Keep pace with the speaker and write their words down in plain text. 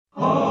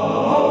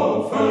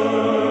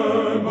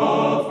firm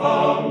a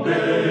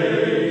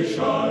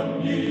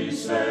foundation, ye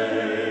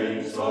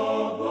saints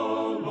of the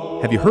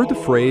Lord. Have you heard the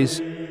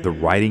phrase, the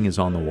writing is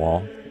on the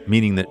wall,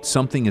 meaning that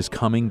something is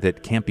coming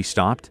that can't be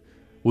stopped?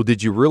 Well,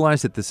 did you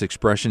realize that this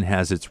expression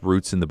has its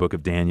roots in the book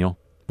of Daniel?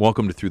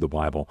 Welcome to Through the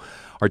Bible.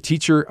 Our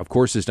teacher, of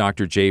course, is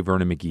Dr. J.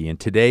 Vernon McGee, and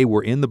today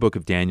we're in the book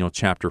of Daniel,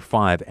 chapter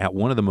 5, at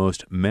one of the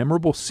most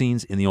memorable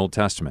scenes in the Old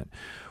Testament.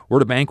 We're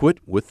at a banquet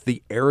with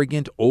the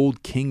arrogant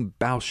old King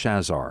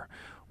Belshazzar,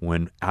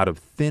 when out of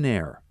thin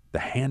air, the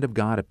hand of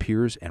God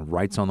appears and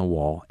writes on the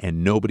wall,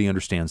 and nobody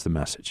understands the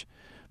message.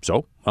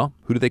 So, well,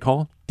 who do they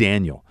call?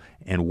 Daniel.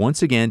 And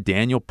once again,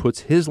 Daniel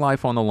puts his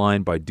life on the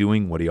line by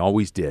doing what he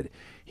always did.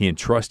 He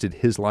entrusted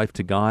his life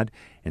to God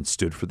and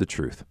stood for the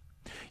truth.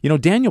 You know,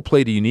 Daniel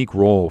played a unique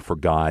role for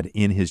God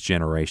in his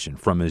generation,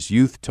 from his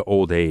youth to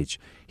old age.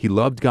 He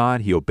loved God,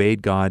 he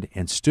obeyed God,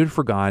 and stood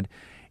for God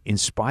in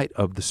spite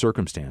of the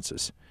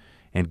circumstances.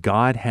 And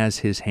God has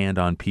his hand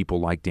on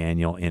people like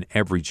Daniel in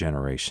every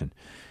generation.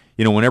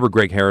 You know, whenever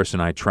Greg Harris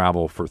and I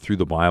travel through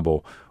the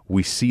Bible,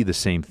 we see the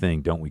same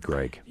thing, don't we,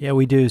 Greg? Yeah,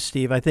 we do,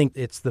 Steve. I think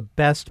it's the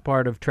best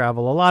part of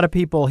travel. A lot of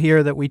people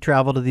hear that we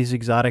travel to these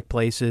exotic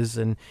places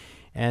and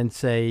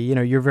say, you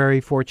know, you're very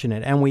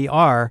fortunate, and we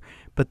are.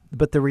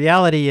 But the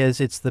reality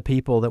is, it's the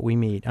people that we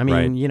meet. I mean,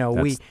 Right. you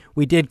know,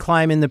 we did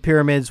climb in the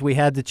pyramids. We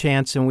had the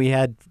chance, and we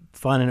had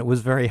fun, and it was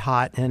very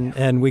hot,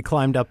 and we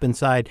climbed up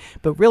inside.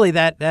 But really,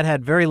 that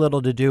had very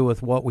little to do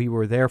with what we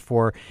were there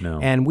for. No.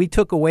 And we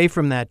took away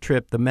from that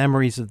trip the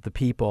memories of the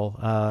people.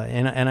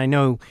 And I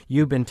know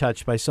you've been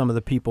touched by some of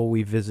the people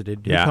we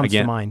visited. Who comes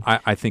to mind?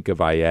 I think of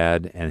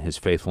Ayad and his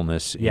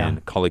faithfulness in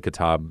Kali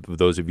Kitab.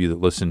 Those of you that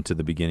listen to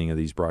the beginning of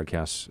these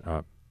broadcasts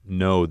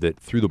know that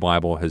Through the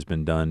Bible has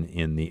been done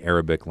in the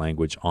Arabic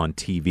language on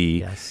TV.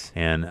 Yes.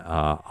 And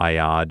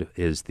Ayad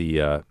is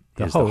the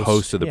host.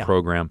 host of the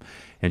program.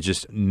 And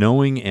just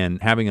knowing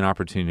and having an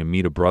opportunity to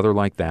meet a brother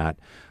like that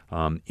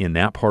in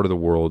that part of the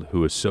world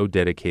who is so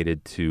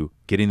dedicated to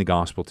getting the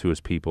gospel to his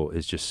people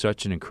is just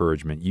such an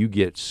encouragement. You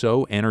get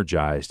so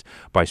energized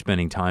by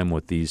spending time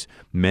with these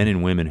men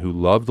and women who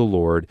love the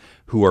Lord,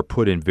 who are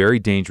put in very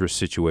dangerous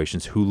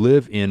situations, who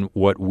live in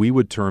what we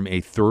would term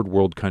a third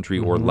world country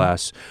or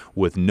less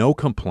with no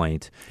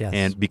complaint. Yes.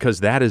 And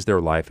because that is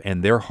their life,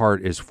 and their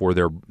heart is for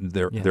their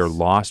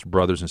lost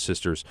brothers and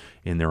sisters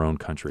in their own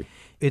country.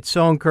 It's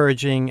so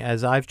encouraging.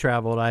 As I've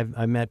traveled,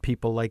 I've met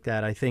people like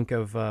that. I think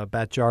of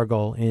Bat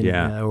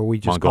Jargal or we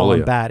just call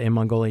him Bat in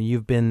Mongolia.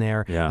 You've been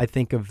there. Yeah. I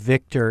think of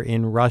Victor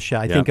in Russia.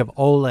 I think of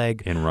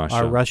Oleg, in Russia,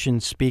 our Russian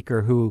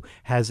speaker, who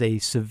has a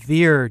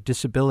severe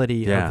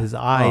disability of his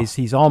eyes.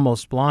 Oh. He's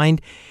almost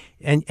blind.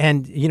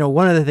 And you know,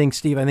 one of the things,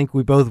 Steve, I think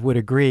we both would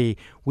agree,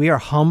 we are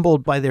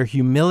humbled by their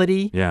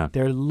humility,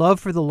 their love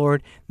for the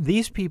Lord.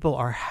 These people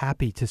are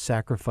happy to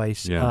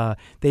sacrifice.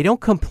 They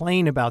don't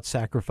complain about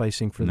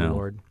sacrificing for the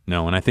Lord.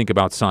 No, and I think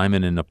about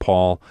Simon in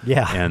Nepal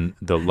and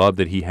the love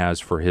that he has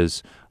for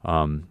his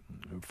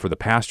for the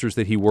pastors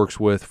that he works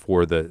with,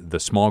 for the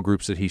small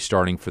groups that he's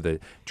starting, for the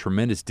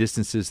tremendous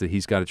distances that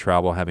he's got to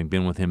travel, having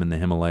been with him in the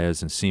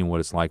Himalayas and seeing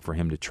what it's like for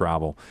him to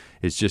travel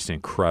is just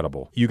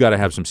incredible. You got to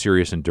have some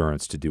serious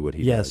endurance to do what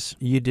he does. Yes,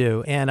 you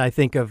do. And I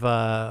think of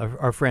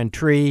our friend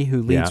Tree,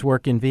 who leads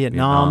work in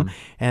Vietnam.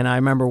 And I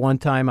remember one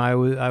time I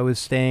was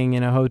staying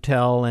in a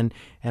hotel, and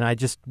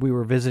we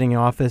were visiting an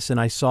office, and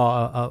I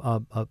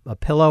saw a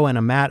pillow and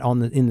a mat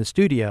in the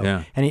studio.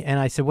 Yeah. And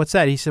I said, "What's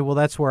that?" He said, "Well,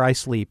 that's where I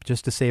sleep,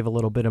 just to save a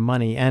little bit of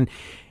money." And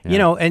you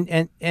know,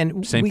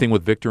 and same thing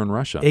with Victor in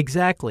Russia.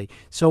 Exactly.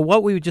 So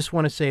what we just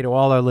want to say to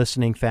all our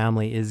listening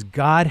family is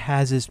God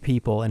has his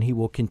people, and he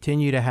will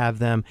continue to have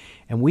them.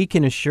 And we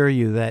can assure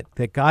you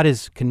that God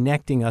is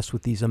connecting us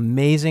with these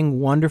amazing,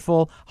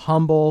 wonderful,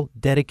 humble,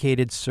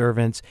 dedicated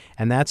servants.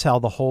 And that's how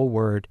the whole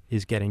word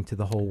is getting to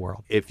the whole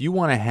world. If you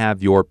want to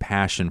have your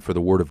passion for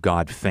the Word of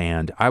God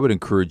fanned, I would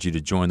encourage you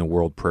to join the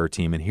World Prayer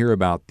Team and hear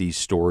about these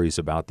stories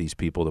about these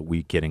people that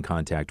we get in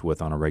contact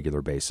with on a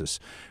regular basis.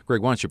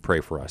 Greg, why don't you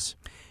pray for us?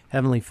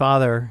 Heavenly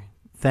Father,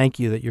 thank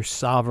you that you're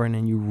sovereign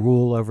and you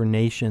rule over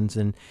nations,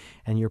 and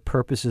your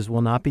purposes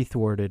will not be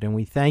thwarted. And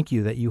we thank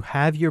you that you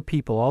have your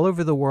people all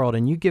over the world,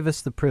 and you give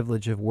us the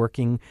privilege of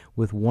working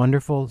with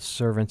wonderful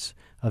servants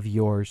of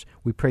yours.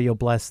 We pray you'll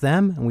bless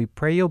them, and we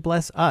pray you'll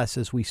bless us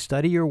as we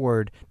study your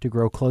word to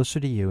grow closer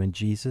to you. In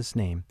Jesus'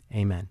 name,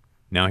 amen.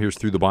 Now here's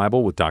Through the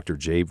Bible with Dr.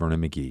 J.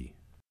 Vernon McGee.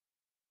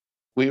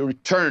 We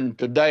return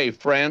today,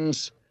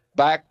 friends,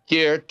 back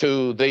here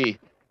to the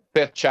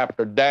 5th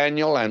chapter of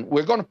Daniel, and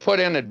we're going to put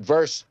in at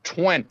verse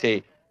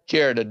 20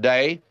 here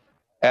today.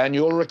 And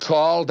you'll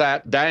recall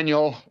that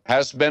Daniel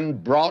has been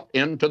brought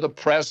into the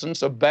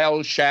presence of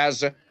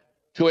Belshazzar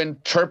to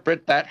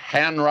interpret that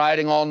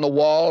handwriting on the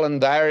wall,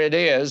 and there it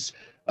is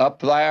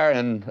up there,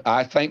 and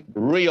I think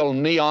real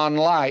neon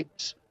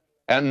lights.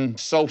 And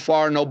so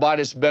far,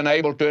 nobody's been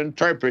able to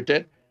interpret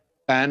it.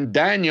 And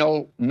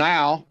Daniel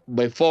now,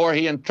 before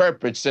he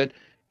interprets it,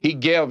 he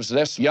gives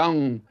this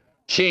young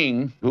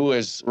king who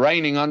is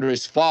reigning under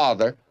his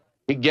father,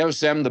 he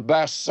gives him the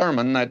best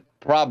sermon that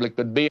probably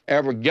could be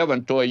ever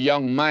given to a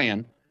young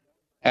man.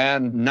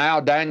 And now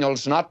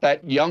Daniel's not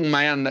that young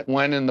man that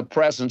went in the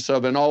presence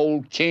of an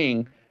old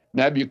king,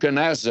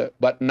 Nebuchadnezzar,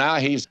 but now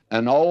he's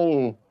an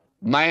old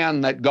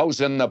man that goes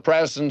in the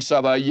presence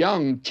of a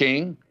young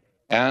king,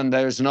 and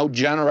there's no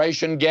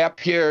generation gap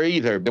here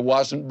either. There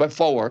wasn't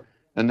before,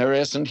 and there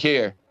isn't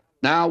here.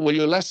 Now, will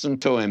you listen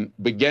to him,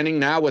 beginning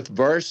now with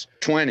verse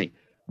 20.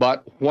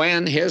 But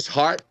when his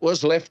heart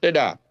was lifted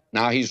up,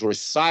 now he's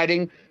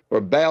reciting for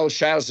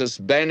Belshazzar's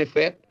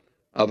benefit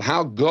of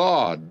how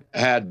God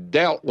had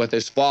dealt with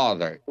his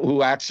father,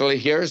 who actually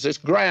here is his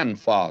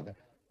grandfather,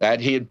 that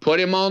he had put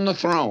him on the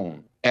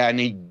throne, and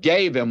he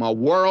gave him a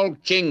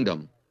world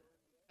kingdom.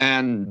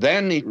 And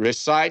then he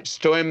recites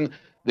to him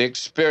the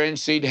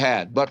experience he'd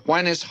had. But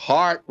when his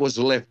heart was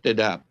lifted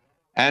up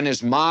and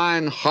his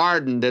mind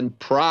hardened in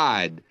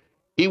pride,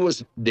 he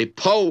was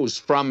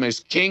deposed from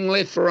his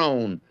kingly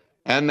throne,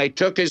 and they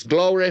took his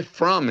glory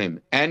from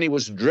him, and he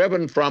was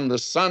driven from the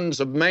sons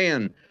of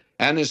men,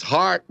 and his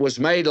heart was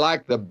made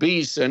like the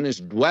beasts, and his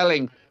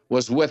dwelling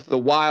was with the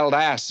wild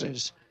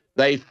asses.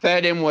 They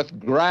fed him with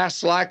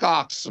grass like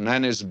oxen,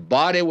 and his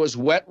body was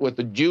wet with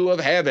the dew of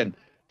heaven,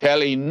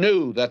 till he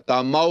knew that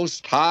the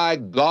Most High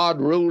God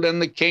ruled in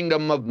the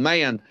kingdom of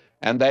man,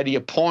 and that he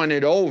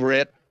appointed over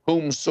it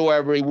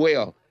whomsoever he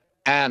will.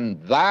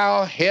 And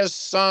thou, his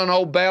son,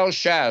 O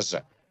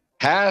Belshazzar,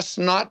 hast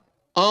not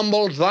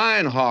humbled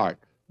thine heart,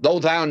 though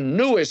thou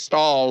knewest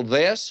all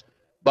this,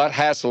 but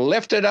hast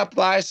lifted up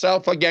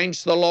thyself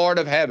against the Lord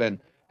of heaven.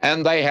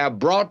 And they have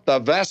brought the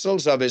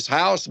vessels of his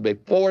house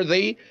before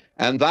thee,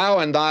 and thou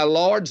and thy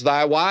lords,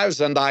 thy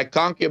wives, and thy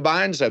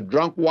concubines have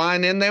drunk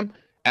wine in them,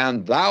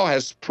 and thou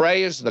hast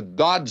praised the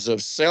gods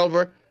of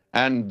silver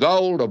and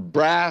gold, of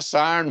brass,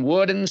 iron,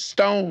 wood, and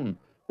stone,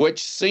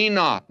 which see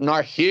not,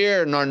 nor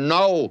hear, nor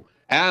know,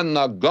 and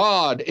the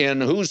God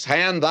in whose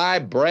hand thy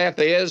breath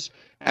is,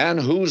 and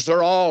whose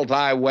are all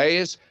thy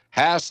ways,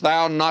 hast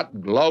thou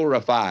not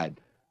glorified.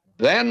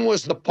 Then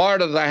was the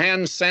part of the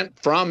hand sent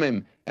from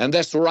him, and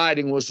this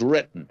writing was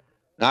written.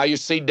 Now you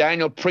see,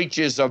 Daniel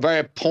preaches a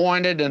very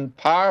pointed and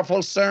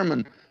powerful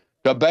sermon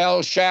to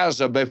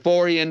Belshazzar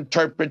before he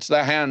interprets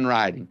the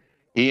handwriting.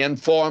 He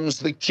informs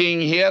the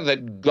king here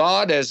that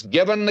God has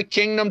given the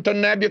kingdom to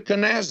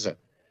Nebuchadnezzar.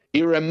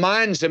 He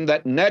reminds him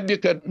that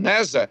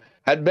Nebuchadnezzar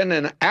had been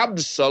an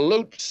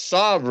absolute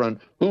sovereign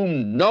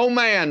whom no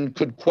man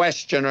could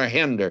question or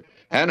hinder,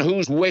 and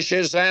whose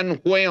wishes and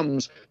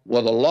whims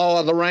were the law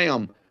of the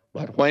realm.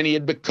 But when he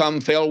had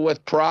become filled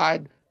with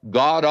pride,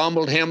 God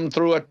humbled him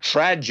through a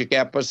tragic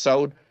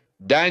episode.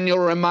 Daniel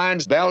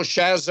reminds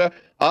Belshazzar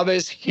of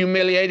his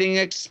humiliating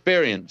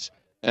experience.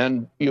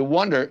 And you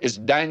wonder, is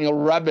Daniel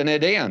rubbing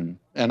it in?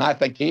 And I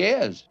think he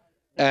is.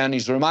 And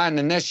he's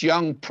reminding this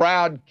young,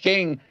 proud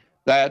king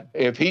that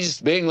if he's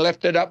being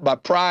lifted up by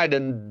pride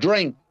and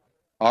drink,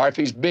 or if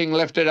he's being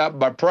lifted up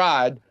by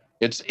pride,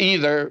 it's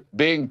either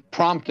being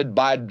prompted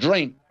by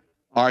drink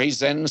or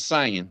he's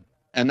insane.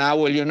 And now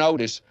will you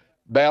notice,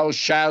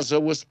 Belshazzar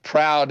was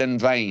proud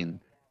and vain.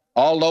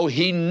 Although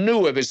he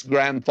knew of his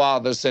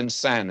grandfather's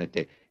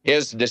insanity,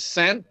 his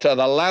descent to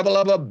the level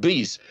of a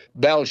beast,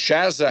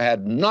 Belshazzar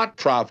had not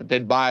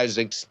profited by his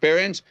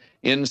experience.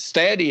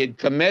 Instead, he had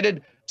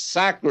committed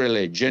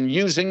sacrilege in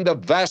using the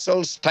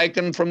vessels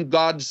taken from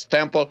God's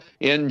temple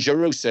in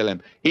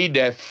Jerusalem. He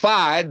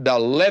defied the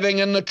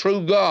living and the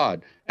true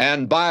God,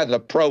 and by the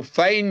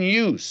profane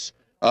use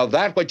of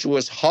that which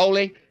was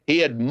holy, he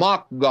had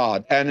mocked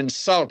God and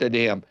insulted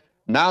him.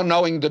 Now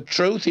knowing the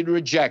truth, he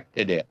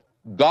rejected it.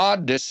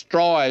 God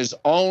destroys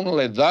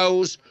only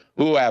those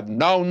who have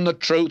known the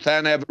truth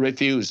and have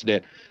refused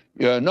it.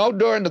 You know,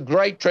 during the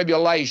Great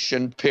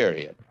Tribulation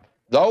period,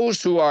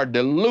 those who are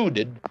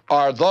deluded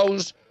are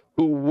those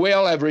who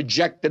will have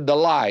rejected the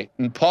light.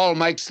 And Paul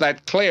makes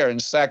that clear in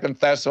 2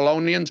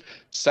 Thessalonians,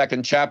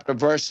 2nd chapter,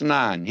 verse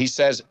 9. He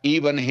says,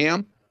 even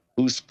him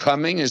whose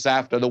coming is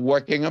after the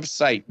working of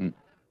Satan,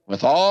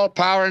 with all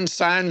power and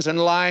signs and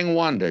lying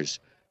wonders,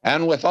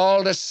 and with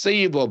all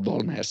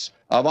deceivableness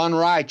of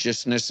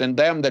unrighteousness in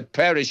them that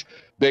perish,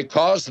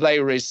 because they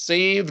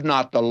receive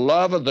not the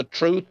love of the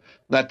truth,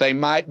 that they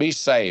might be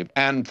saved.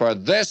 And for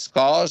this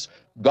cause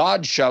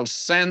God shall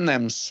send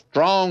them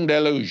strong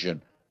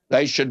delusion.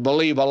 They should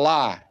believe a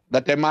lie,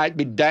 that they might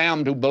be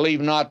damned who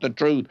believe not the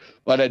truth,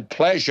 but had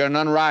pleasure in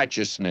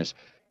unrighteousness.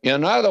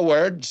 In other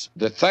words,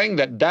 the thing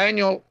that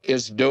Daniel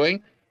is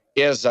doing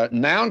is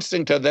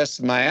announcing to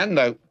this man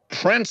the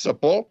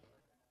principle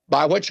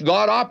by which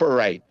God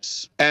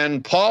operates.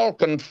 And Paul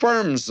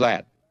confirms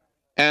that.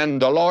 And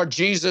the Lord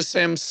Jesus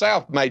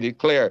himself made it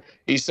clear.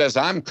 He says,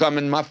 I'm come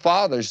in my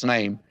Father's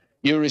name.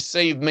 You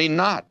receive me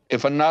not.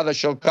 If another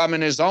shall come in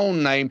his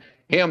own name,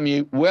 him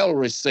you will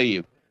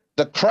receive.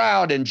 The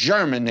crowd in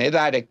Germany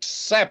that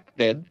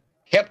accepted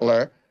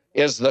Hitler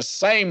is the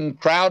same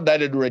crowd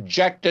that had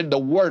rejected the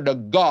Word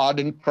of God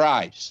in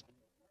Christ.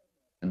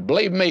 And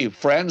believe me,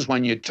 friends,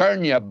 when you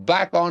turn your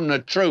back on the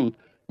truth,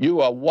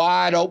 you are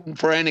wide open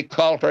for any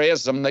cult or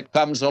ism that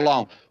comes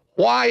along.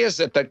 Why is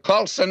it that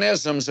cults and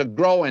isms are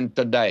growing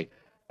today?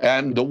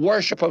 And the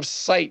worship of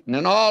Satan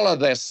and all of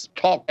this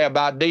talk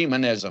about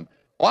demonism.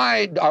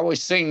 Why are we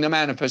seeing the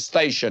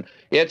manifestation?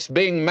 It's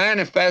being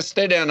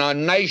manifested in a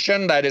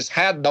nation that has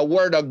had the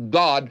Word of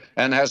God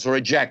and has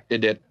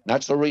rejected it.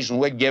 That's the reason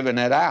we're giving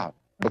it out.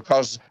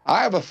 Because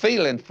I have a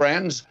feeling,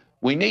 friends,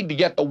 we need to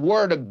get the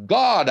Word of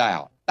God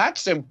out.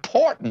 That's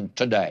important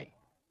today.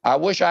 I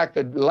wish I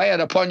could lay it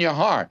upon your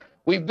heart.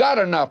 We've got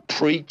enough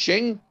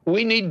preaching.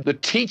 We need the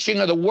teaching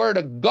of the Word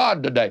of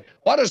God today.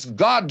 What does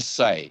God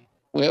say?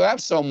 We have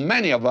so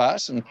many of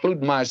us,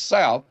 including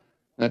myself,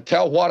 that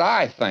tell what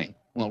I think.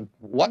 Well,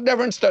 what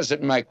difference does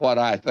it make what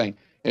I think?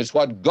 It's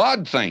what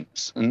God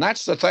thinks, and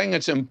that's the thing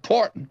that's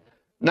important.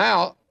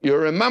 Now, you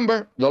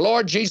remember the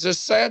Lord Jesus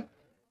said,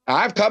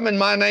 I've come in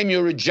my name,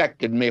 you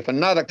rejected me. If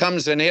another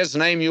comes in his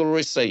name, you'll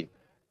receive.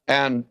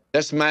 And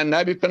this man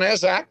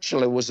Nebuchadnezzar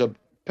actually was a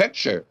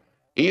picture.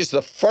 He's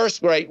the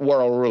first great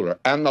world ruler,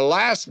 and the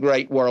last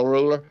great world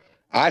ruler,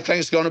 I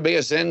think, is going to be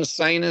as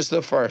insane as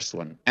the first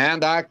one,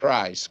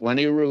 Antichrist, when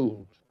he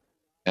rules.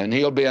 And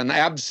he'll be an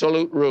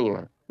absolute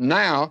ruler.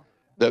 Now,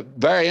 the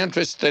very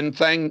interesting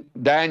thing,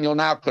 Daniel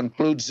now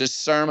concludes this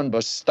sermon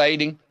by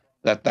stating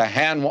that the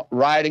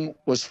handwriting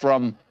was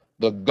from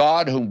the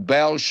God whom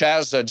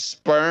Belshazzar had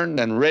spurned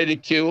and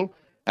ridiculed,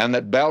 and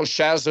that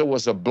Belshazzar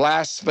was a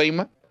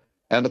blasphemer.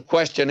 And the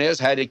question is,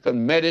 had he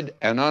committed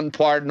an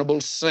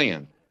unpardonable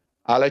sin?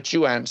 I'll let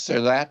you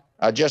answer that.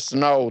 I just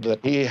know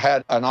that he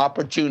had an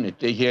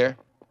opportunity here,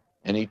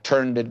 and he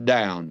turned it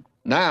down.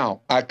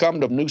 Now, I come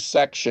to a new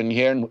section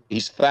here, and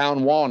he's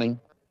found wanting,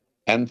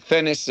 and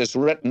finished is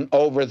written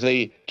over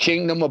the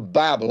kingdom of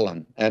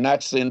Babylon, and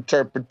that's the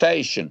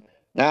interpretation.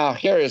 Now,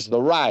 here is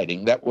the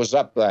writing that was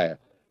up there,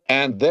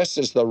 and this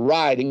is the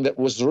writing that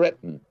was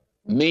written.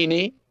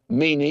 Mene,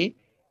 Mene,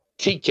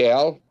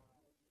 Tekel,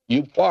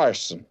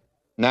 Upharsin.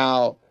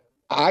 Now,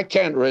 I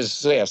can't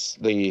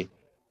resist the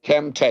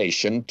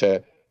temptation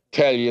to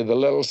tell you the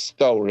little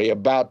story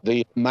about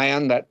the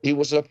man that he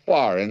was a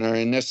foreigner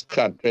in this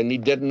country, and he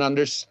didn't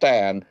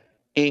understand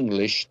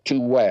English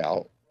too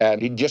well. And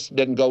he just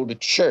didn't go to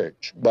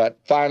church. But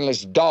finally,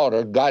 his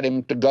daughter got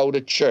him to go to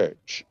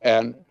church.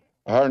 And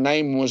her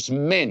name was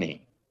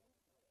Minnie.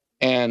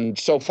 And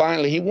so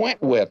finally, he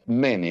went with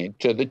Minnie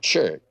to the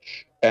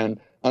church. And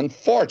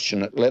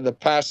unfortunately, the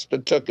pastor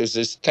took as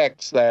his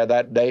text there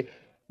that day,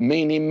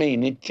 Mene,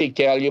 Mene,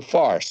 Tekel,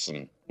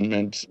 Upharsin. And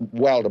it's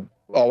well to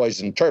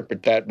always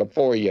interpret that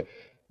before you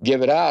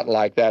give it out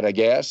like that, I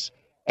guess.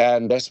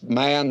 And this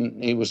man,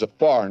 he was a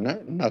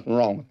foreigner. Nothing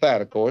wrong with that,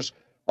 of course.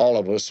 All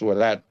of us were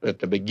that at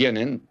the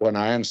beginning when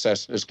our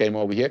ancestors came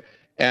over here.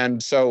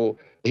 And so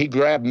he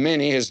grabbed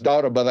Minnie, his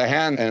daughter, by the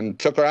hand and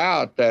took her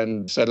out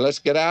and said, let's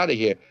get out of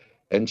here.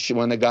 And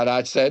when they got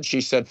outside,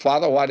 she said,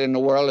 Father, what in the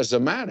world is the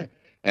matter?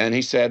 And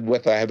he said,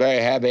 with a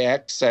very heavy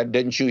accent,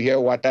 didn't you hear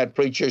what that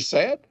preacher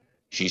said?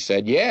 She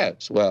said,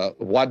 yes. Well,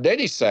 what did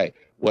he say?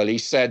 Well, he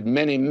said,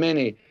 Minnie,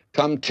 Minnie,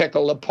 come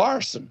tickle the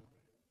parson.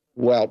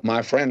 Well,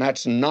 my friend,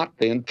 that's not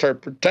the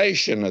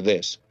interpretation of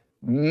this.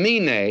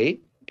 Mene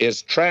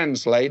is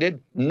translated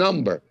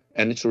number,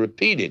 and it's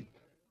repeated.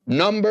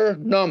 Number,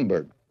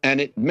 numbered.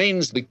 And it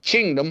means the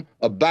kingdom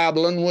of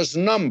Babylon was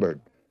numbered.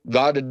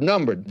 God had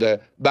numbered the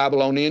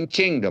Babylonian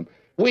kingdom.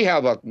 We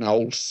have an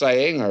old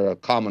saying or a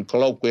common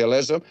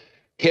colloquialism,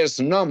 his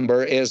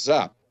number is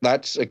up.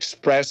 That's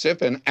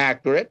expressive and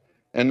accurate,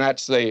 and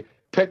that's the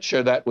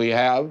picture that we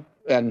have.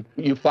 And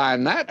you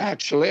find that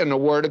actually in the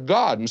Word of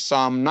God in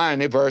Psalm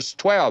 90, verse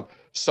 12.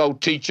 So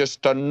teach us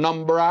to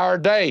number our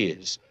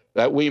days,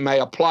 that we may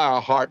apply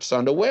our hearts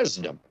unto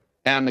wisdom.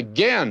 And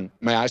again,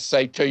 may I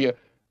say to you,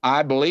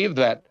 I believe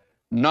that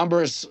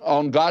numbers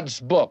on God's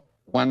book,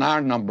 when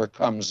our number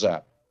comes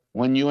up,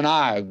 when you and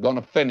I are going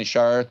to finish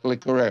our earthly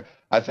career,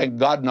 I think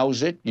God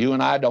knows it. You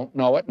and I don't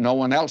know it. No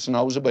one else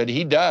knows it, but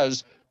he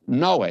does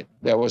know it.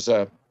 There was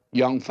a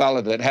young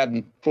fellow that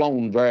hadn't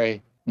flown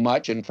very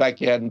much. In fact,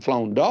 he hadn't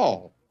flown at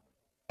all.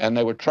 And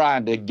they were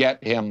trying to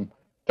get him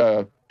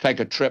to take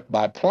a trip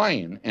by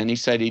plane. And he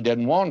said he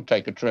didn't want to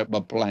take a trip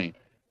by plane.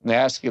 And they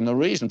asked him the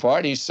reason for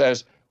it. He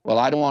says, well,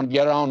 I don't want to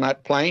get on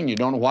that plane. You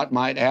don't know what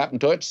might happen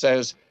to it.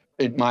 Says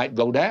it might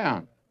go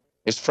down.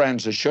 His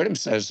friends assured him,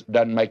 says, it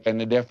doesn't make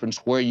any difference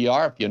where you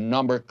are. If your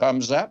number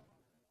comes up,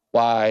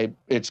 why,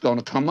 it's going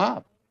to come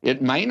up.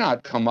 It may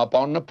not come up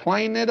on the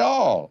plane at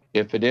all.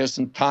 If it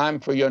isn't time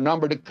for your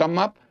number to come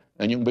up,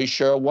 then you can be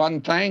sure of one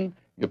thing,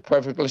 you're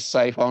perfectly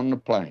safe on the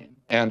plane.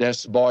 And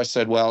this boy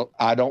said, well,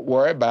 I don't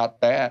worry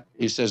about that.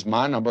 He says,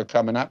 my number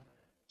coming up.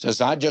 Says,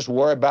 I just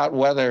worry about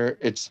whether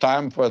it's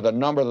time for the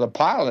number of the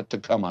pilot to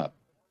come up.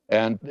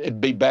 And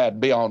it'd be bad to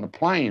be on the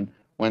plane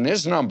when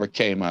his number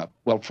came up.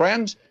 Well,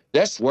 friends,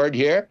 this word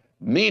here,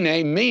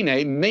 Mene,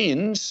 Mene,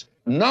 means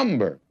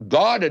number.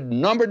 God had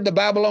numbered the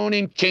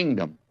Babylonian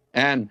kingdom.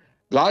 And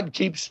God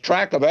keeps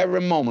track of every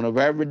moment of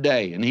every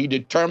day. And he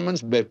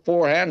determines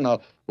beforehand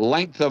the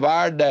length of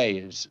our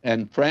days.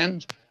 And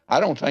friends, I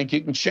don't think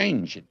you can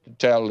change it, to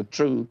tell the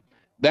truth.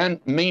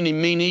 Then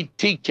Mene, Mene,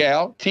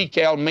 Tekel.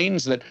 Tekel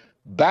means that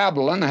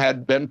Babylon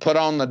had been put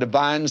on the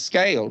divine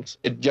scales.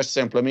 It just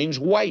simply means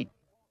weight,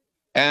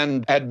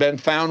 and had been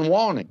found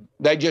wanting.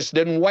 They just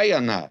didn't weigh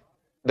enough.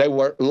 They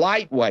were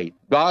lightweight.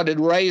 God had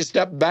raised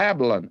up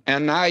Babylon,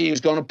 and now he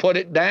was going to put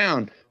it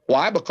down.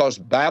 Why? Because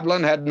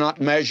Babylon had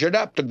not measured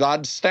up to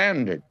God's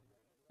standard.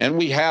 And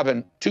we have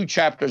in 2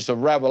 chapters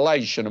of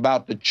Revelation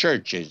about the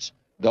churches.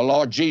 The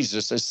Lord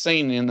Jesus is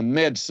seen in the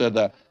midst of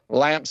the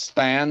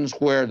lampstands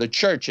where the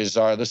churches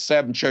are, the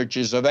 7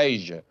 churches of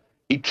Asia.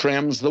 He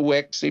trims the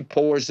wicks, he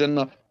pours in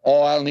the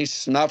oil, and he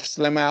snuffs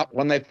them out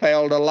when they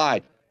fail to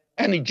light.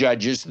 And he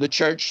judges the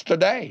church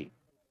today.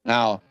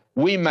 Now,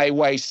 we may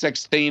weigh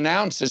 16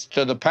 ounces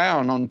to the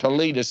pound on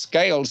Toledo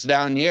scales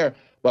down here,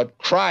 but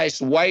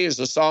Christ weighs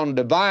us on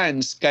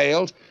divine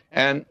scales,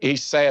 and he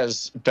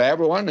says to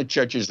everyone, the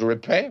churches,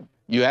 repent.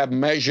 You have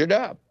measured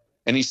up.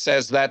 And he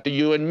says that to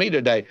you and me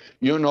today.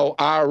 You know,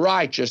 our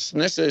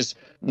righteousness is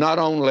not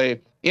only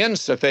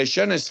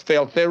insufficient, it's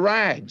filthy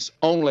rags.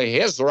 Only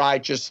his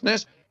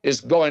righteousness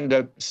is going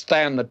to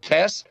stand the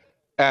test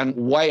and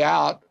weigh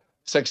out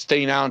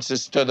 16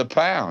 ounces to the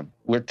pound.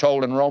 We're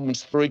told in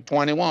Romans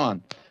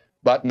 3:21.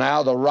 But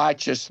now the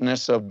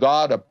righteousness of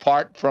God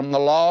apart from the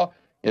law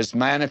is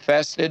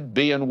manifested,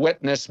 being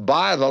witnessed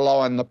by the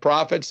law and the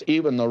prophets,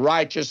 even the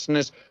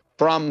righteousness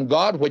from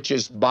God, which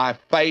is by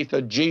faith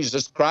of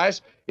Jesus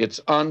Christ. It's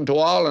unto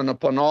all and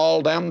upon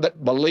all them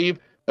that believe.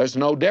 There's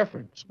no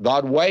difference.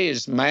 God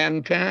weighs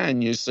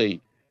mankind, you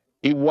see.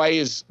 He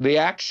weighs the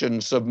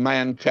actions of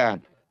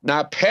mankind.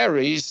 Now,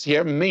 Peres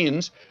here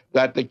means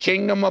that the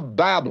kingdom of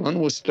Babylon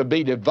was to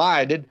be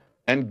divided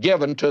and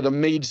given to the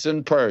Medes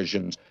and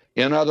Persians.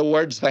 In other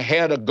words, the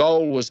head of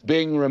gold was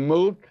being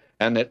removed,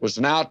 and it was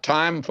now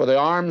time for the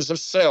arms of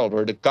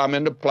silver to come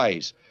into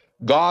place.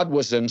 God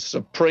was in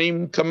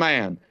supreme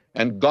command,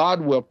 and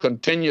God will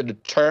continue to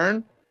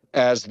turn.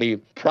 As the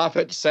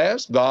prophet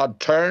says, God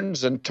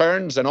turns and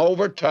turns and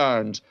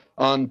overturns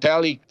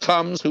until he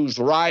comes whose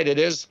right it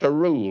is to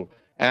rule.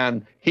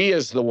 And he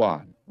is the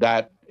one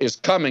that is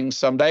coming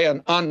someday,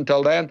 and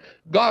until then,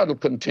 God will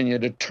continue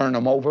to turn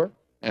them over.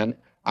 And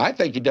I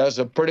think he does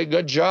a pretty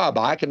good job.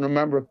 I can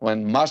remember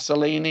when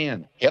Mussolini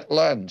and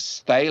Hitler and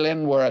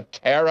Stalin were a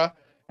terror,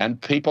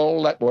 and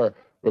people that were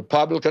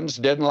Republicans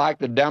didn't like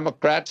the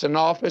Democrats in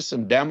office,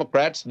 and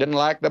Democrats didn't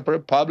like the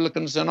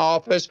Republicans in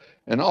office,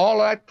 and all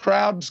that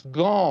crowd's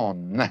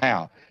gone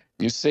now.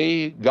 You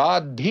see,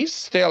 God, he's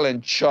still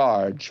in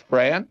charge,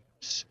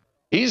 friends.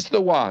 He's the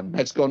one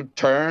that's going to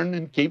turn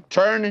and keep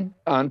turning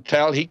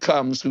until he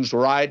comes whose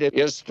right it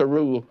is to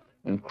rule.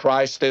 And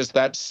Christ is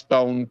that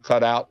stone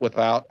cut out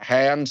without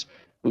hands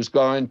who's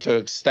going to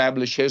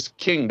establish his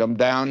kingdom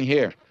down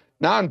here.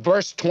 Now in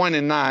verse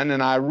 29,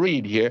 and I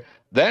read here,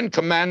 then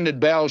commanded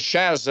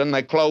Belshazzar, and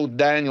they clothed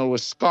Daniel with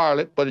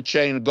scarlet, put a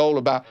chain of gold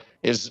about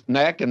his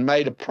neck, and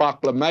made a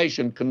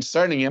proclamation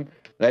concerning him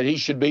that he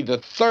should be the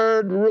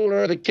 3rd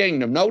ruler of the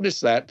kingdom. Notice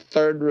that,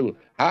 3rd ruler.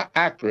 How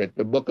accurate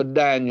the book of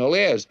Daniel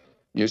is.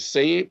 You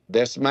see,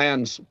 this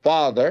man's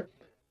father,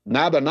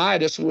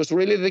 Nabonidus, was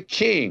really the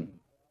king.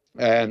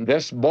 And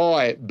this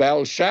boy,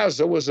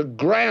 Belshazzar, was a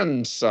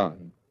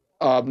grandson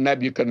of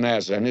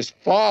Nebuchadnezzar, and his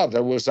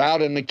father was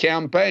out in the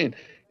campaign,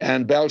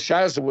 and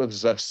Belshazzar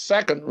was the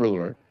 2nd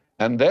ruler.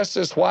 And this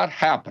is what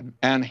happened,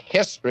 and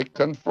history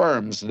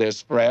confirms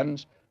this,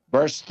 friends.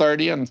 Verse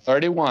 30 and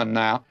 31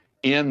 now.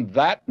 In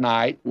that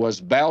night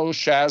was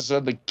Belshazzar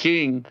the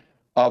king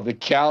of the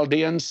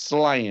Chaldeans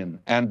slain,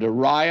 and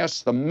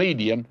Darius the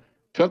Median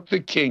took the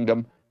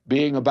kingdom,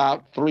 being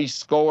about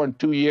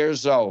 62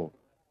 years old.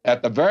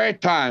 At the very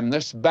time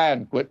this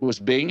banquet was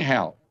being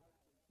held,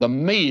 the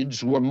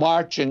Medes were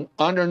marching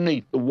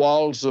underneath the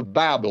walls of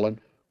Babylon,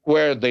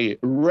 where the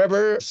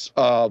rivers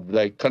of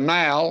the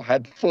canal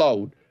had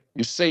flowed.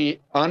 You see,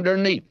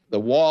 underneath the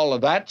wall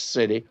of that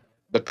city,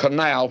 the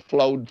canal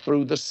flowed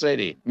through the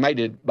city. Made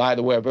it, by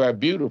the way, a very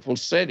beautiful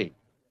city.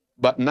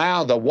 But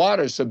now the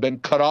waters have been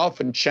cut off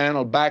and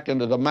channeled back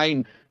into the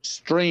main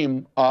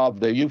stream of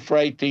the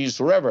Euphrates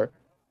River.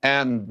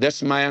 And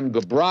this man,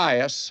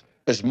 Gabrias,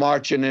 is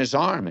marching his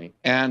army.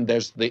 And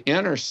there's the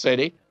inner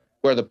city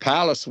where the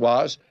palace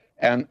was.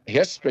 And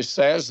history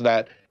says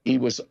that he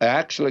was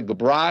actually,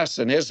 Gabrias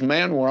and his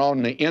men were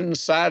on the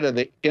inside of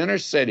the inner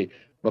city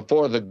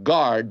before the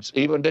guards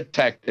even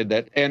detected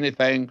that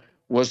anything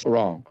was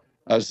wrong.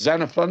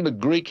 Xenophon, the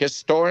Greek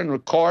historian,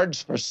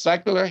 records for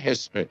secular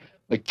history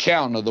the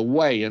account of the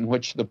way in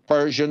which the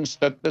Persians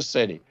took the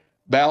city.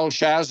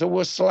 Belshazzar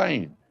was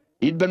slain.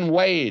 He'd been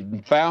weighed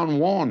and found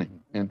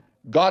wanting. And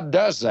God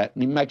does that,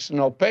 and he makes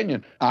no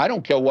opinion. I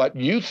don't care what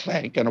you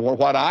think and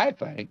what I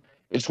think.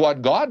 It's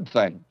what God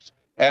thinks.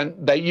 And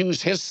they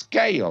use his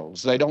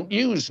scales. They don't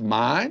use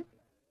mine,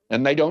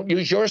 and they don't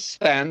use your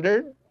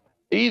standard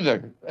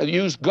either. They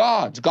use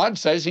God's. God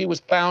says he was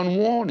found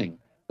wanting.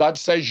 God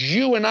says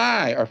you and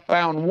I are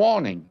found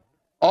wanting.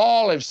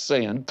 All have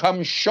sinned,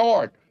 come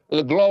short of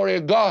the glory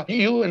of God.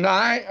 You and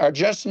I are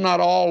just not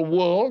all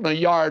wool and a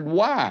yard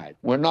wide.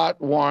 We're not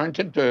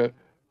warranted to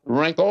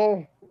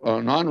wrinkle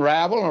and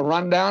unravel or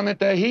run down at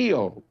the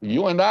heel.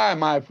 You and I,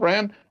 my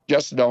friend,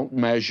 just don't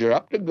measure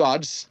up to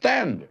God's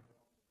standard.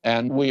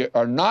 And we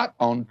are not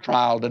on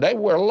trial today.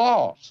 We're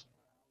lost.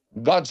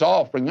 God's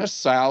offering us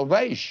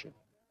salvation.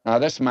 Now,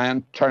 this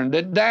man turned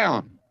it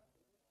down,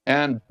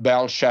 and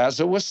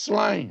Belshazzar was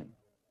slain.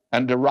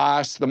 And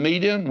Darius the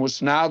Median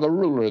was now the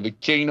ruler of the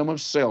kingdom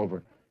of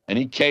silver. And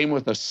he came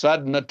with a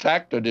sudden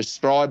attack to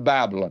destroy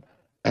Babylon.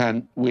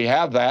 And we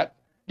have that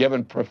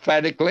given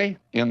prophetically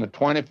in the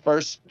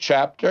 21st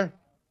chapter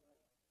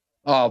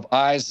of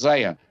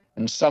Isaiah.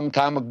 And some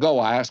time ago,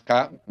 I asked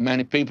how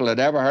many people had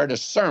ever heard a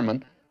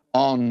sermon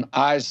on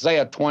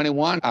Isaiah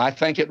 21. I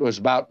think it was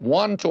about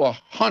 1 to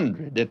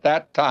 100 at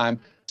that time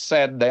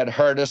said they'd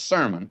heard a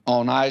sermon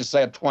on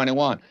Isaiah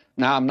 21.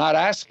 Now, I'm not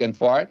asking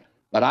for it,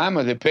 but I'm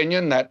of the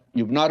opinion that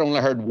you've not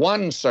only heard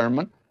one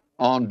sermon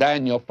on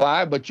Daniel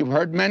 5, but you've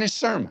heard many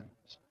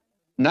sermons.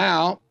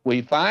 Now,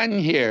 we find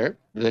here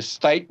the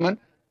statement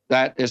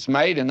that is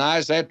made in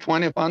Isaiah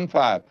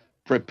 21:5.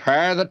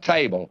 Prepare the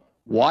table,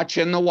 watch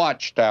in the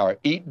watchtower,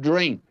 eat,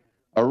 drink.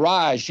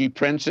 Arise, ye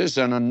princes,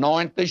 and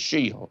anoint the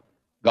shield.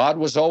 God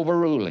was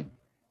overruling.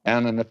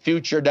 And in a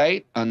future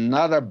date,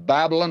 another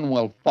Babylon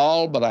will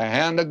fall by the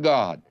hand of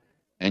God.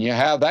 And you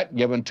have that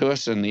given to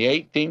us in the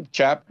 18th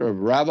chapter of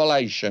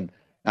Revelation.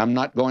 I'm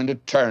not going to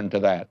turn to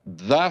that.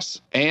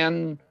 Thus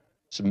ends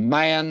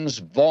man's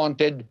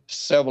vaunted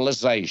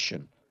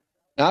civilization.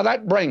 Now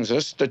that brings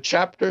us to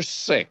chapter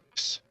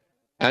 6.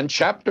 And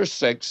chapter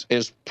 6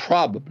 is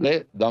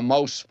probably the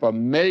most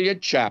familiar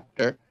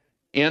chapter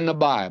in the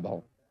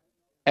Bible.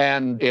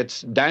 And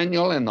it's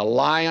Daniel in the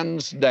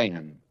lion's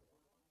den.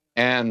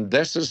 And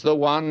this is the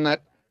one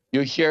that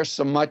you hear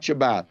so much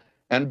about.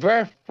 And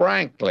very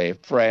frankly,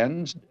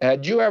 friends,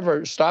 had you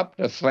ever stopped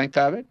to think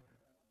of it?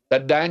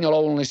 That Daniel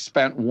only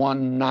spent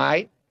one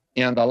night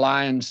in the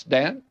lion's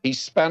den? He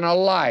spent a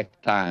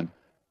lifetime,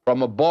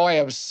 from a boy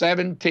of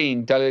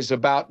 17 till he's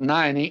about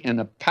 90, in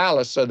the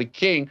palace of the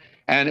king.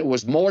 And it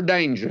was more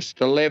dangerous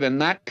to live in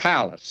that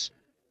palace,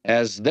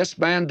 as this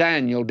man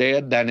Daniel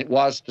did, than it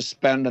was to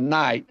spend a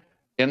night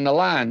in the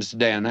lion's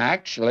den.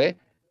 Actually,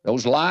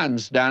 those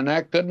lions down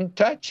there couldn't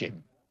touch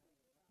him.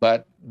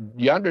 But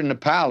yonder in the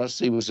palace,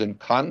 he was in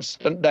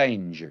constant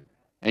danger.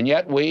 And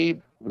yet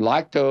we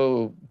like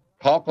to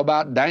talk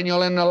about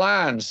Daniel in the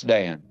lion's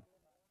den.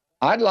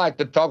 I'd like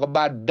to talk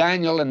about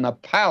Daniel in the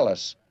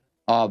palace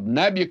of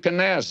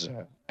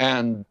Nebuchadnezzar,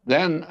 and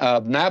then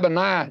of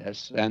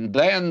Nabonidus, and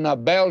then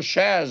of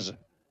Belshazzar,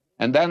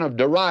 and then of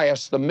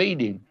Darius the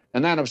Median,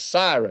 and then of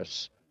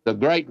Cyrus, the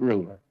great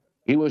ruler.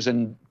 He was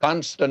in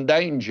constant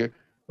danger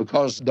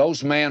because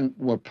those men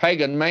were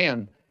pagan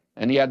men,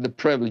 and he had the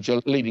privilege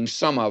of leading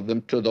some of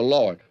them to the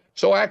Lord.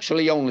 So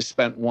actually, he only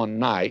spent one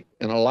night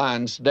in a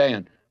lion's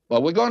den.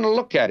 Well, we're going to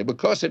look at it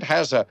because it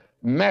has a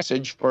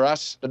message for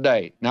us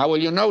today. Now, will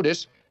you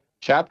notice,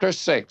 chapter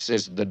 6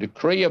 is the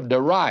decree of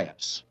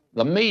Darius,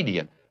 the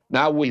Median.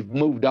 Now, we've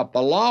moved up a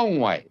long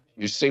way.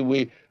 You see,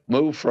 we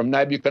moved from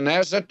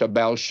Nebuchadnezzar to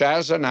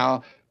Belshazzar.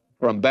 Now,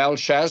 from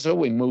Belshazzar,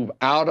 we move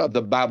out of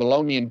the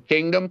Babylonian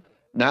kingdom,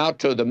 now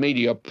to the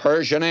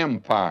Medo-Persian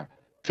Empire,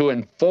 to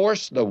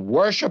enforce the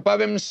worship of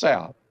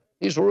himself.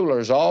 These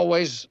rulers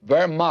always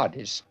very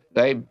modest.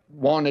 They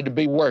wanted to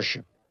be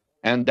worshiped.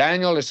 And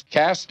Daniel is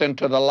cast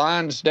into the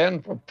lion's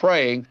den for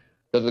praying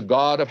to the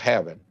God of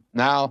heaven.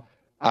 Now,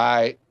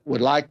 I would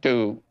like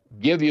to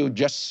give you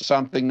just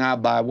something now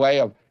by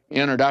way of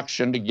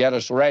introduction to get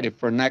us ready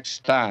for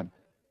next time.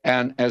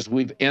 And as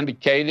we've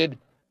indicated,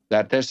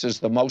 that this is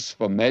the most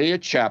familiar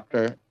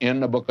chapter in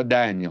the book of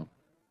Daniel.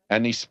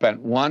 And he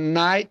spent one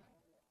night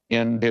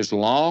in his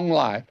long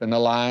life in the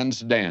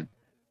lion's den.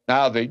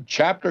 Now, the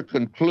chapter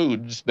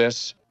concludes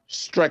this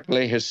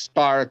strictly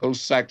historical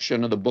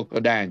section of the book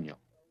of Daniel.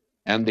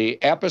 And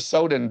the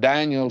episode in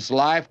Daniel's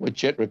life,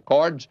 which it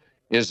records,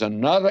 is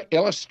another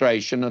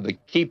illustration of the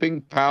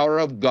keeping power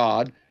of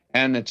God,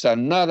 and it's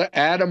another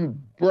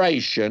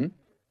adumbration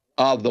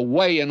of the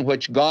way in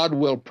which God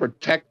will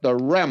protect the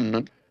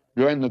remnant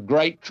during the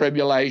Great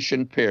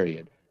Tribulation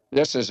period.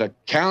 This is a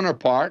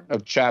counterpart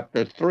of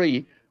chapter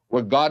 3,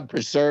 where God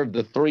preserved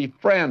the three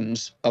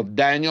friends of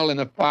Daniel in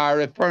a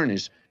fiery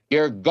furnace.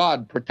 Here,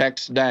 God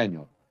protects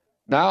Daniel.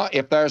 Now,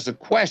 if there's a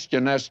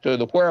question as to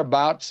the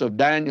whereabouts of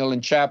Daniel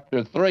in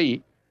chapter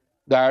 3,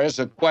 there is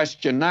a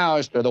question now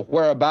as to the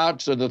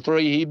whereabouts of the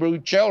three Hebrew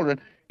children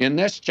in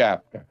this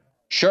chapter.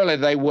 Surely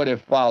they would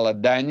have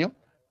followed Daniel.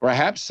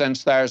 Perhaps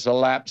since there's a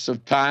lapse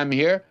of time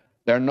here,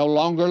 they're no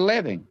longer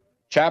living.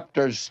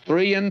 Chapters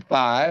 3 and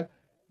 5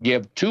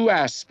 give two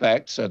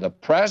aspects of the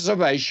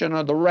preservation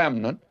of the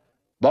remnant,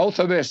 both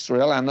of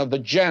Israel and of the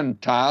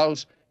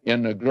Gentiles,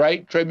 in the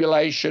Great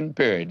Tribulation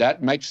period.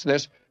 That makes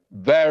this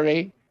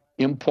very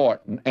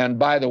important. And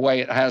by the way,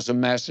 it has a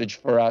message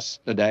for us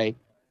today,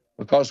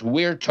 because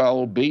we're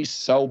told, be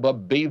sober,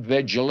 be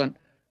vigilant,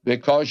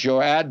 because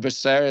your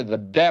adversary, the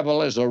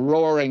devil, is a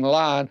roaring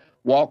lion,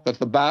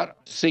 walketh about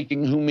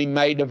seeking whom he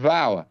may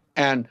devour.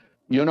 And,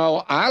 you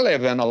know, I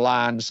live in a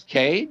lion's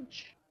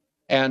cage,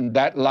 and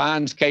that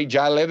lion's cage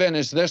I live in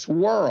is this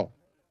world.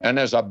 And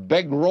there's a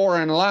big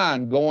roaring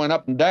lion going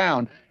up and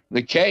down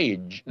the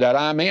cage that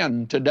I'm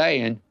in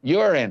today, and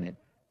you're in it.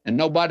 And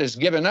nobody's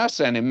giving us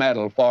any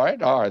medal for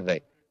it, are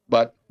they?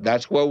 But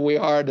that's where we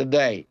are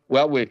today.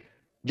 Well, we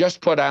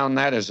just put down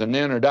that as an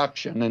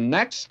introduction, and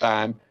next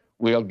time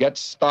we'll get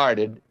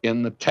started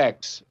in the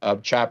text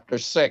of chapter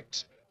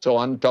 6. So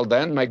until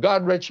then, may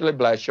God richly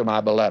bless you,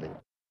 my beloved.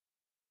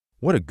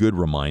 What a good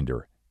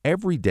reminder.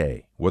 Every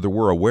day, whether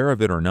we're aware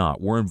of it or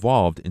not, we're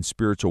involved in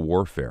spiritual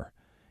warfare.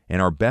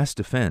 And our best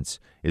defense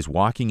is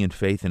walking in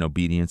faith and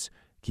obedience,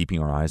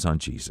 keeping our eyes on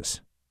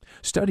Jesus.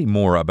 Study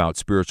more about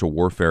spiritual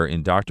warfare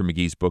in Dr.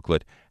 McGee's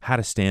booklet, How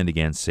to Stand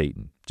Against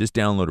Satan. Just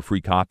download a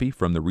free copy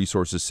from the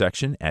resources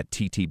section at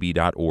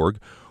ttb.org,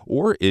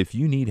 or if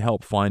you need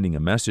help finding a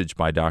message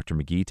by Dr.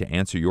 McGee to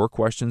answer your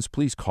questions,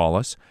 please call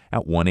us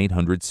at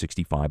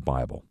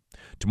 1-800-65-BIBLE.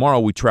 Tomorrow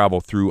we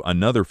travel through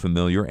another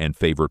familiar and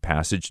favorite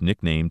passage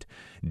nicknamed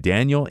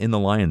Daniel in the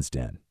Lion's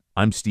Den.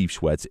 I'm Steve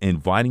Schwetz,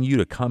 inviting you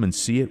to come and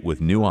see it with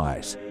new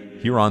eyes,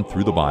 here on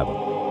Through the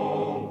Bible.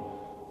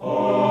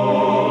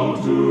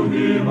 To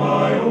him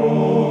I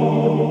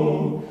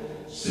owe,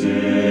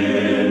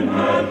 sin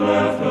had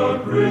left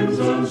a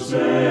crimson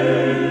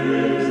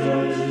stain.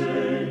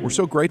 We're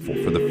so grateful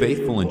for the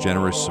faithful and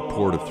generous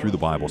support of Through the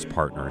Bible's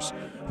partners,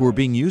 who are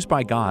being used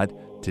by God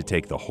to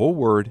take the whole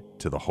Word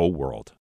to the whole world.